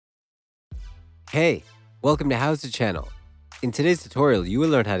Hey, welcome to HOWZA channel. In today's tutorial, you will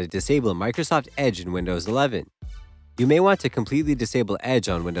learn how to disable Microsoft Edge in Windows 11. You may want to completely disable Edge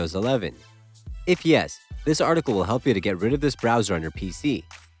on Windows 11. If yes, this article will help you to get rid of this browser on your PC.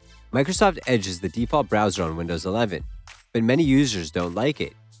 Microsoft Edge is the default browser on Windows 11, but many users don't like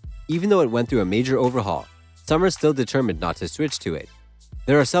it. Even though it went through a major overhaul, some are still determined not to switch to it.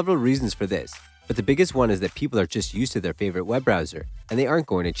 There are several reasons for this, but the biggest one is that people are just used to their favorite web browser, and they aren't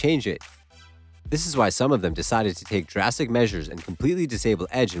going to change it. This is why some of them decided to take drastic measures and completely disable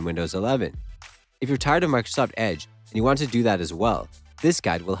Edge in Windows 11. If you're tired of Microsoft Edge and you want to do that as well, this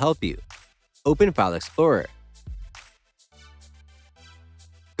guide will help you. Open File Explorer.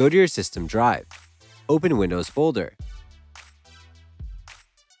 Go to your system drive. Open Windows folder.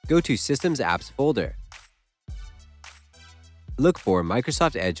 Go to Systems Apps folder. Look for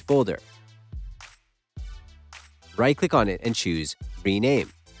Microsoft Edge folder. Right-click on it and choose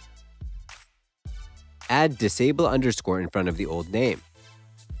Rename. Add disable underscore in front of the old name.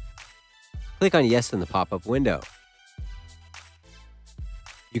 Click on Yes in the pop-up window.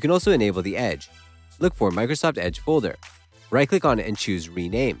 You can also enable the Edge. Look for Microsoft Edge folder. Right-click on it and choose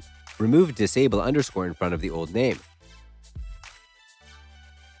Rename. Remove disable underscore in front of the old name.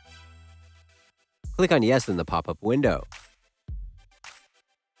 Click on Yes in the pop-up window.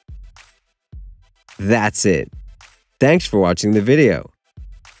 That's it. Thanks for watching the video.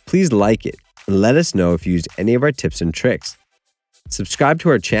 Please like it and let us know if you used any of our tips and tricks. Subscribe to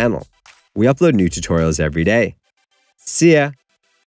our channel. We upload new tutorials every day. See ya!